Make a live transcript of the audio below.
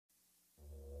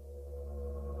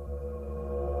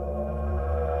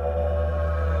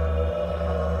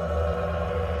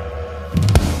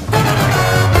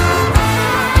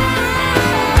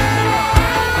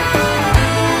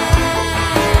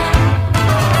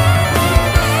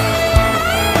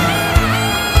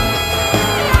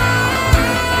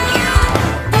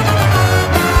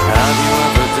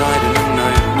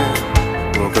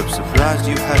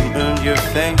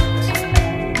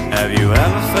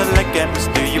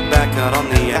blackout on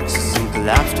the axis and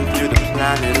collapsed and threw the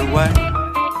planet away.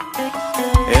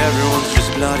 Everyone's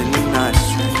just blood in the night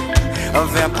stream, a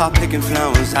vampire picking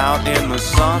flowers out in the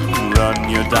sun. Run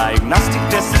your diagnostic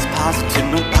test is positive,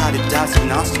 nobody dies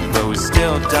agnostic, but we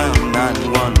still dial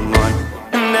 911.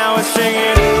 And now we're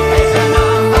singing, it's an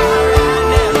on-fire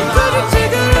and could you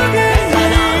take a look at me?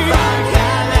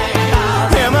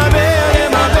 In my bed, in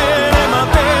my bed, in my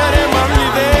bed, am I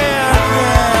really there?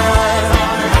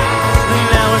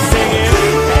 Now we're singing,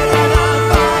 it's an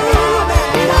on-fire,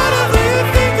 whatever you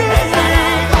think of me.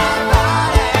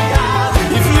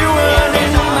 If you were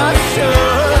in my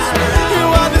shoes, you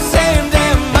are the same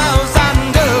damn miles I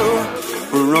do.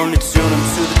 We're only tuning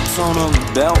to the tone of the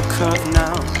bell curve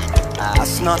now.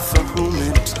 Ask not for whom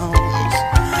it tones,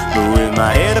 but with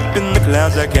my head up in the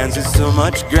clouds I can't see so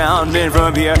much ground. And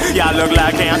from here, yeah, I look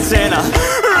like ants in a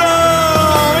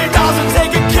row. It doesn't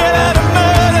take a killer to